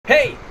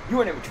Hey, you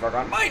are never too far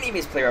gone. My name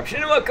is PlayerOption,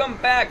 and welcome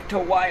back to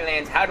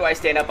Ylands. How do I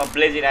stand up? A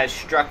blizzard has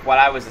struck while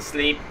I was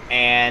asleep,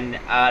 and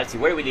let's see,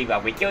 where did we leave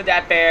off? We killed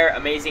that bear,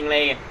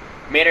 amazingly,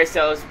 made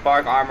ourselves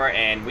bark armor,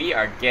 and we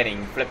are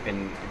getting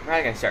flipping. We're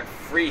probably gonna start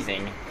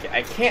freezing.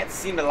 I can't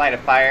seem to light a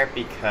fire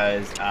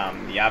because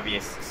the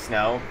obvious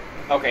snow.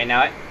 Okay,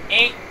 now it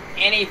ain't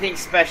anything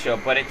special,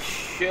 but it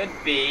should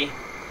be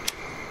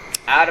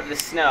out of the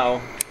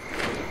snow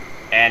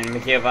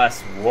and give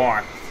us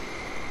warmth.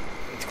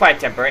 It's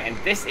quite temporary, and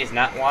this is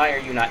not. Why are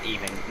you not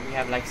even? We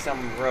have like some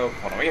rope.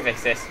 Hold on, we can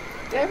fix this.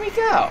 There we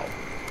go.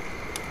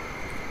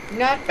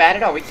 Not bad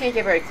at all. We can't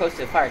get very close to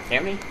the fire,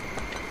 can we?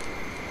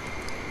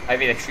 I'd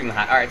be extremely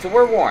hot. Alright, so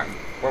we're warm.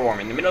 We're warm.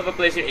 In the middle of a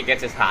blizzard, it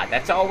gets us hot.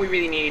 That's all we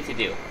really needed to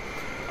do.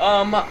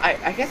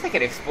 I guess I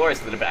could explore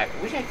this a little bit. I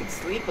wish I could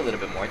sleep a little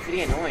bit more. It's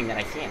really annoying that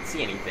I can't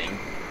see anything.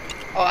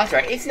 Oh, that's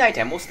right. It's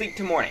nighttime. We'll sleep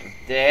till morning.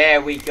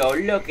 There we go.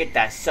 Look at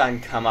that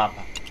sun come up.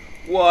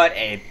 What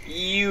a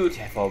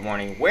beautiful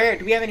morning. Where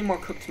do we have any more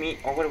cooked meat,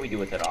 or what do we do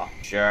with it all?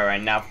 Sure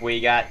enough,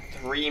 we got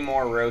 3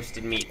 more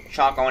roasted meat.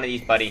 Chalk on one of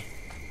these, buddy.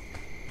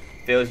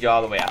 Fills you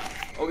all the way up.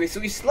 Okay, so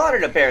we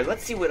slaughtered a bear.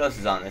 Let's see what else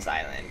is on this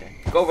island.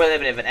 Go over a little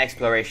bit of an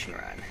exploration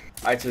run.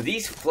 Alright, so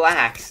these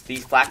flax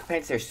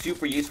plants, they're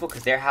super useful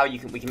because they're how we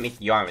can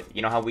make yarn with.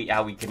 You know how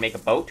we can make a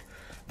boat?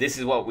 This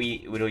is what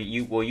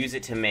we'll use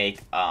it to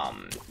make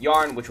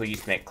yarn, which we'll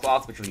use to make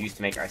cloth, which we'll use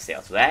to make our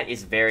sails. So that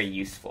is very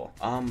useful.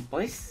 But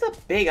this is a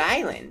big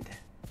island.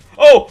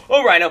 Oh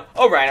rhino,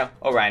 oh rhino,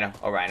 oh rhino,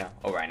 oh rhino,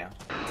 oh rhino.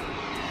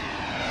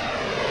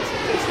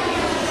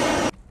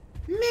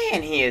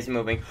 Man, he is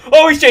moving.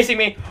 Oh, he's chasing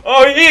me.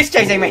 Oh, he is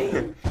chasing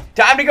me.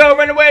 Time to go,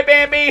 run away,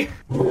 Bambi.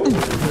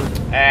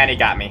 And he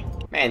got me.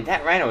 Man,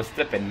 that rhino was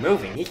flipping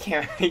moving. He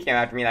came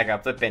after me like a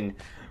flipping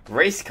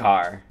race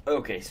car.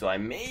 Okay, so I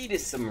made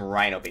some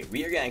rhino bait.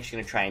 We are actually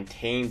gonna try and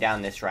tame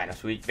down this rhino.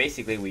 So we place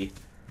the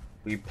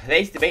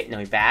bait and then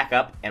we back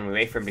up and we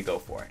wait for him to go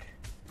for it.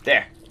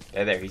 There,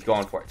 he's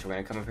going for it. So we're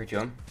gonna come over to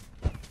him.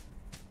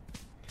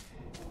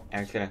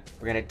 And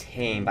we're gonna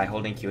tame by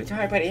holding Q. It's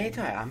alright, buddy. It's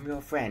alright. I'm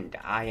your friend.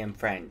 I am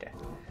friend.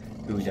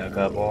 Who's a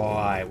good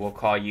boy? We'll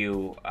call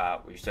you.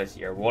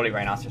 You're a woolly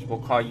rhinoceros. We'll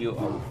call you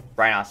a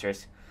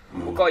rhinoceros.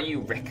 We'll call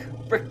you Rick.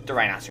 Rick the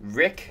rhinoceros.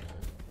 Rick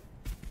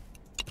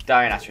the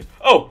rhinoceros.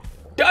 Oh,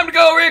 time to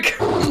go, Rick.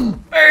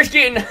 Bear's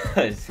getting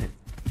us.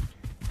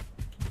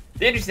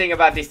 The interesting thing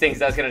about these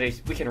things I was gonna do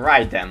is we can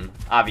ride them.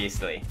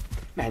 Obviously,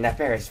 man, that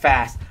bear is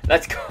fast.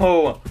 Let's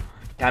go.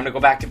 Time to go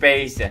back to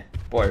base.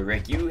 Boy,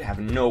 Rick, you have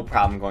no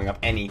problem going up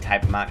any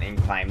type of mountain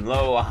and climb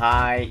low,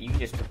 high. You can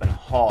just flip and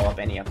haul up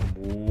any of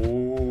them.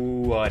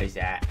 Ooh, what is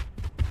that?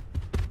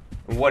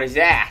 What is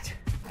that?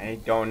 I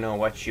don't know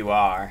what you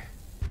are.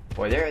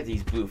 Boy, there are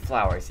these blue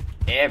flowers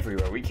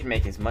everywhere. We can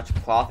make as much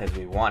cloth as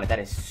we wanted. That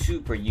is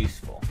super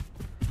useful.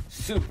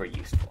 Super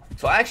useful.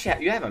 So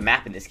actually, you have a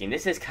map in this game.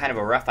 This is kind of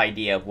a rough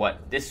idea of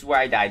what... This is where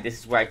I died. This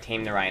is where I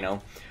tamed the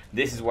rhino.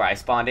 This is where I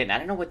spawned it, and I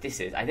don't know what this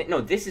is. No,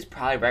 this is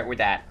probably right where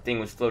that thing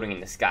was floating in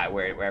the sky,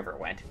 wherever it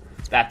went.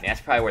 That thing, that's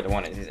probably where the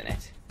one is, isn't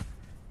it?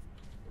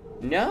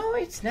 No,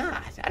 it's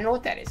not. I don't know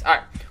what that is.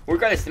 Alright,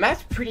 regardless, the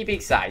map's pretty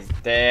big size.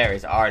 There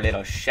is our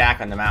little shack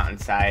on the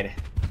mountainside.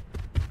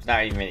 It's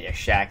not even really a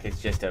shack,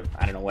 it's just I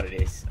don't know what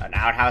it is. An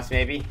outhouse,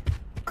 maybe?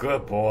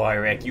 Good boy,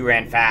 Rick. You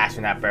ran fast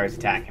when that bear was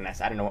attacking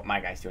us. I don't know what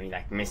my guy's doing. He,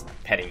 like, missed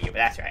petting you, but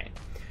that's right.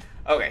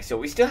 Okay, so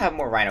we still have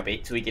more rhino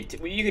bait, so you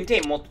can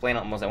tame multiple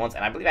animals at once,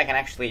 and I believe I can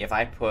actually, if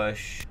I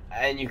push,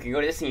 and you can go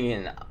to this and you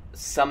can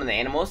summon the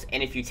animals,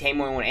 and if you tame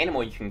more than one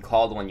animal, you can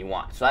call the one you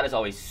want. So that is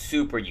always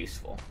super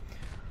useful.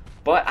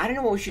 But I don't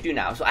know what we should do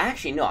now. So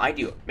no, I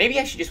do. Maybe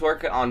I should just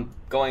work on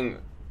going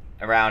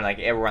around like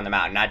everywhere on the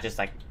mountain, not just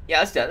like, yeah,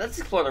 let's do it. Let's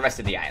explore the rest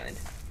of the island.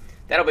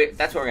 That's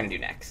what we're gonna do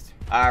next.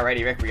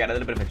 Alrighty, Rick, we got a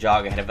little bit of a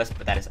jog ahead of us,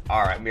 but that is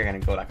alright. We're gonna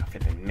go like a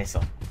flipping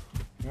missile.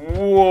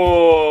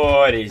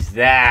 What is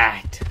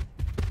that?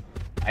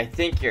 I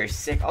think you're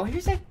sick. Oh,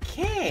 here's a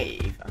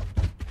cave.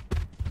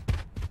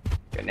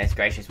 Goodness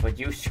gracious, would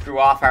you screw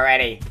off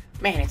already?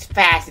 Man, it's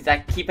fast. It's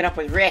like keeping up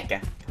with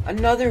Rick.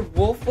 Another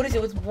wolf? What is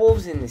it with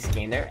wolves in this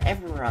game? They're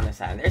everywhere on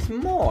this island. There's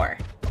more.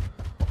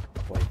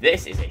 Boy,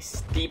 this is a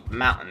steep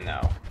mountain,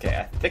 though.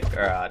 Okay,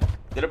 a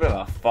little bit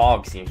of a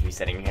fog seems to be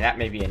setting here. That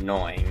may be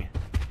annoying.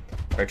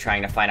 We're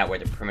trying to find out where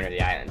the perimeter of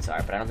the islands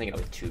are, but I don't think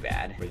it'll be too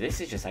bad. But this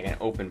is just like an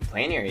open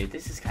plain area.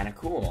 This is kind of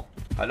cool.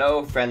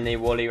 Hello, friendly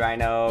woolly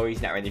rhino.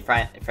 He's not really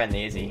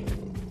friendly, is he?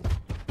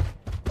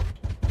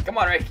 Come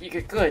on, Rick. You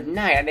could. Good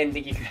night. I didn't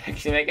think you could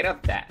actually make it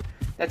up that.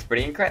 That's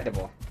pretty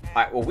incredible.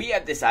 Alright, well, we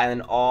have this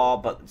island all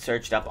but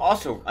searched up.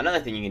 Also, another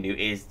thing you can do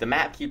is the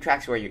map keeps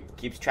track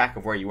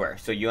of where you were,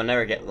 so you'll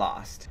never get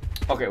lost.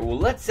 Okay, well,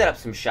 let's set up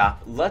some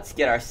shop. Let's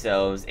get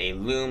ourselves a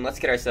loom. Let's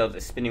get ourselves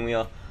a spinning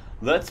wheel.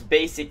 Let's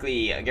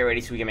basically get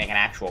ready so we can make an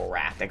actual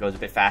raft that goes a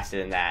bit faster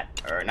than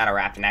that. Or not a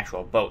raft, an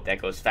actual boat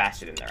that goes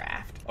faster than the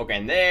raft. Okay,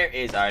 and there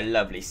is our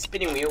lovely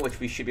spinning wheel, which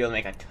we should be able to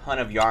make a ton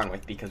of yarn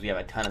with because we have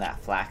a ton of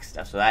that flax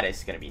stuff. So that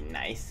is going to be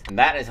nice. And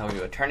that is how we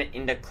will turn it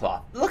into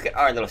cloth. Look at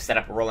our little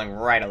setup rolling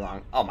right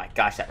along. Oh my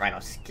gosh, that rhino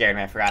scared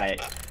me. I forgot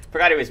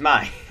it was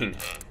mine.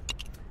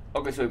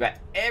 Okay, so we've got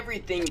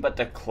everything but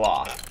the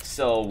cloth.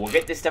 So we'll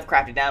get this stuff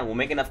crafted down, we'll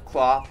make enough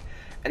cloth,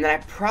 and then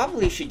I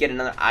probably should get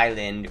another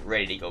island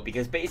ready to go,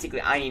 because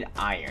basically I need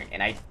iron,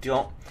 and I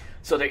don't...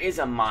 So there is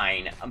a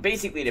mine.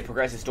 Basically, to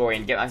progress the story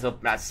and get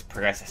myself... Not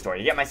progress the story,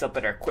 to get myself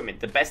better equipment,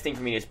 the best thing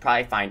for me is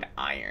probably find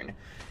iron.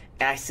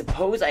 And I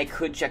suppose I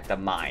could check the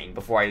mine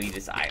before I leave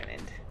this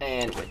island.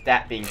 And with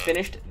that being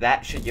finished,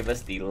 that should give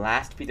us the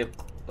last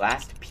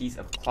piece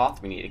of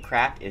cloth we need to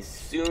craft. As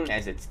soon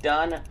as it's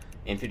done,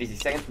 in 56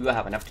 seconds, we will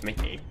have enough to make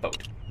a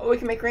boat. Oh, we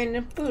can make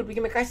random food. We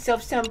can make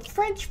ourselves some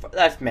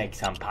Let's make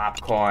some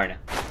popcorn.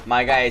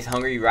 My guy is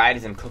hungry. Ride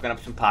is cooking up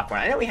some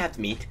popcorn. I know we have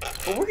meat,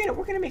 but we're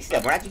gonna mix it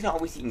up. We're not just gonna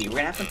always eat meat. We're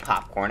gonna have some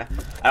popcorn.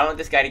 I don't want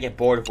this guy to get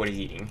bored of what he's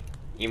eating,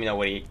 even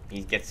though he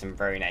gets some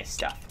very nice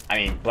stuff. I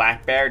mean,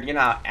 black bear. Do you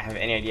not have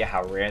any idea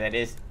how rare that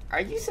is? Are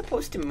you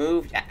supposed to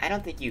move? I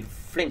don't think you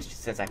flinched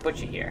since I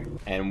put you here.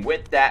 And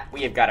with that,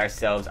 we have got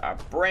ourselves a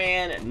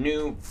brand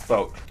new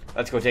boat.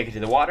 Let's go take it to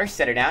the water,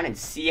 set her down, and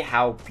see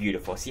how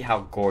beautiful, see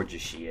how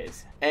gorgeous she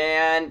is.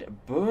 And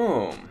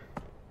boom.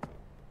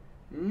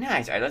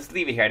 Nice. All right, let's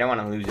leave it here. I don't want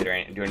to lose it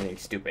or do anything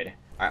stupid.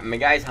 All right, my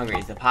guy's hungry.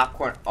 Is the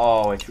popcorn?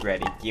 Oh, it's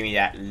ready. Give me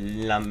that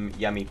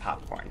yummy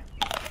popcorn.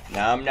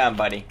 Num num,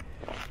 buddy.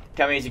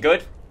 Tell me, is it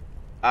good?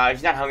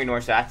 He's not hungry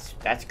nor, so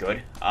that's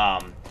good.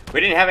 We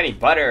didn't have any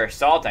butter or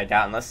salt, I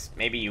doubt, unless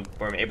maybe you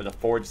were able to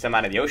forge some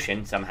out of the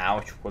ocean somehow,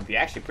 which would be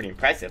actually pretty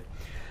impressive.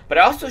 But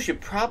I also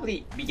should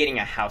probably be getting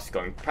a house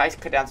going. Probably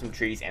cut down some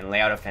trees and lay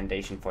out a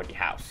foundation for the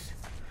house.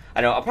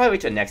 I know, I'll probably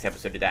wait till the next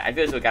episode to do that. I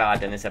feel as though we got a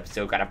lot done this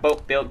episode. Got a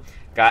boat built,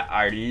 got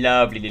our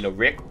lovely little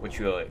rick, which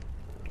we'll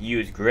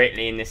use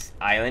greatly in this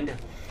island.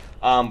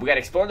 We gotta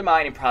explore the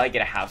mine and probably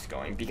get a house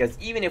going, because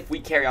even if we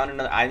carry on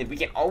another island, we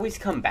can always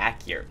come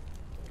back here.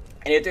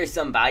 And if there's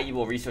some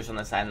valuable resource on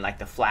this island, like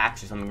the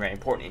flax or something very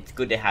important, it's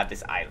good to have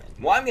this island.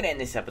 Well, I'm going to end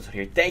this episode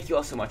here. Thank you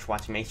all so much for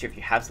watching. Make sure if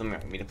you have something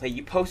for me to play,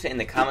 you post it in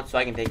the comments so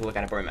I can take a look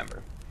at it. But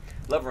remember,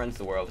 love runs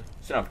the world,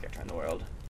 so don't forget to run the world.